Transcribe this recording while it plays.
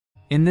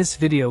In this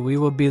video we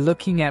will be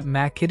looking at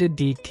Makita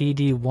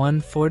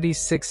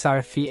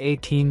DTD146RFE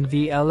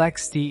 18v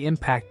LXT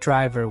impact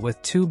driver with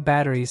 2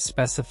 batteries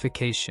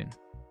specification.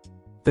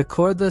 The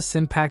cordless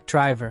impact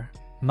driver,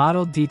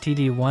 model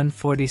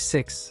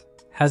DTD146,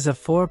 has a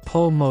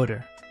 4-pole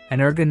motor, an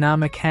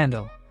ergonomic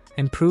handle,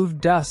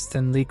 improved dust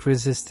and leak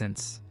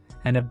resistance,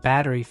 and a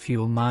battery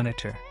fuel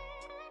monitor.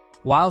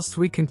 Whilst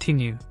we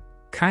continue,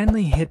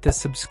 kindly hit the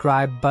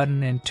subscribe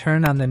button and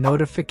turn on the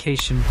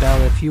notification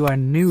bell if you are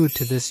new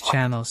to this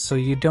channel so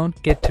you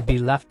don't get to be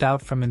left out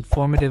from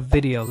informative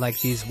video like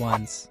these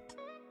ones.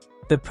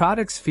 The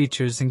product's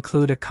features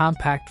include a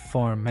compact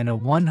form and a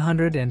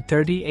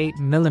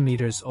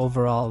 138mm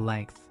overall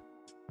length.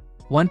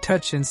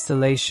 One-touch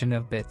installation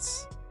of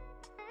bits.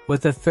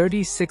 With a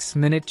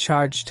 36-minute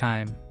charge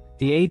time,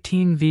 the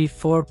 18V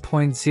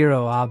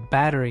 4.0 Ah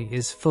battery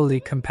is fully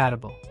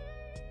compatible.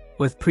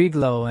 With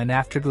pre-glow and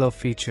afterglow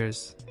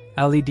features,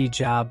 LED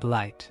job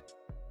light,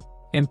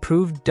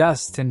 improved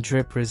dust and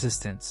drip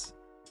resistance,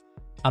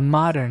 a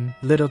modern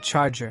little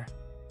charger,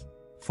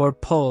 4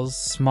 poles,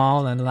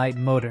 small and light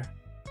motor,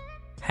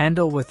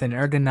 handle with an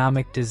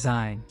ergonomic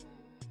design.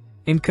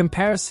 In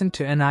comparison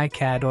to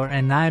NiCad or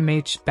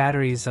NiMH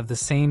batteries of the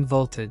same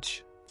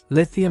voltage,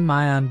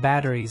 lithium-ion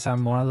batteries are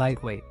more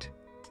lightweight,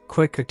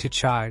 quicker to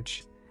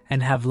charge,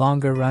 and have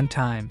longer run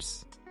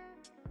times.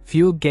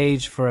 Fuel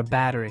gauge for a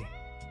battery.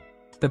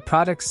 The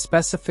product's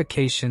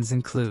specifications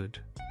include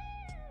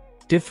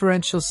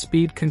differential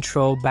speed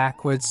control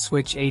backwards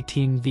switch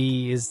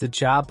 18V is the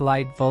job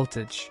light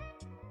voltage.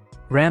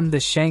 RAM the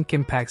shank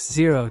impacts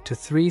 0 to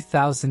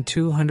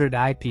 3200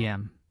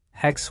 IPM,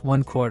 hex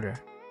 1/4.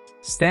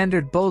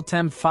 Standard bolt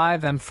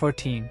M5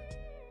 M14.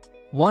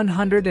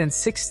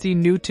 160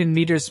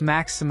 Nm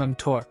maximum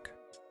torque.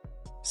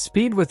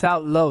 Speed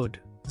without load,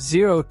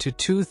 0 to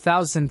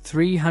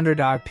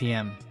 2300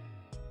 RPM.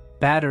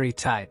 Battery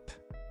type.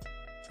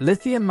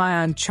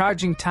 Lithium-ion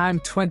charging time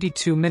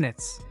 22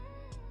 minutes.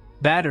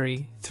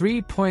 Battery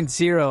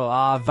 3.0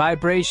 Ah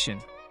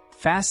vibration.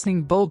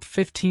 Fastening bolt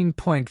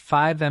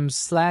 15.5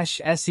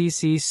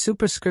 m/SEC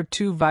superscript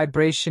 2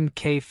 vibration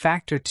K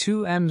factor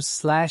 2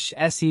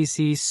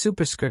 m/SEC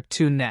superscript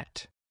 2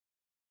 net.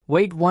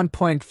 Weight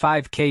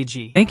 1.5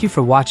 kg. Thank you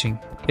for watching.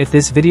 If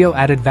this video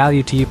added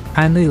value to you,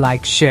 kindly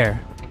like, share,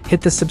 hit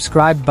the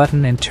subscribe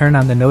button and turn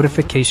on the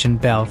notification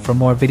bell for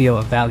more video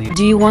of value.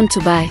 Do you want to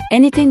buy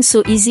anything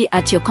so easy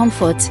at your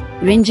comfort,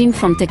 ranging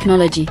from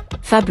technology,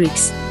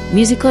 fabrics,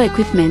 musical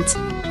equipment,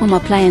 home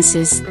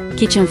appliances,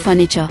 kitchen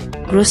furniture,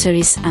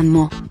 groceries and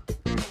more?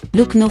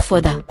 Look no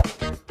further.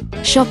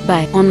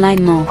 ShopBy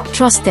Online Mall,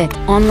 trusted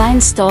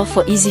online store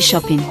for easy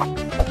shopping.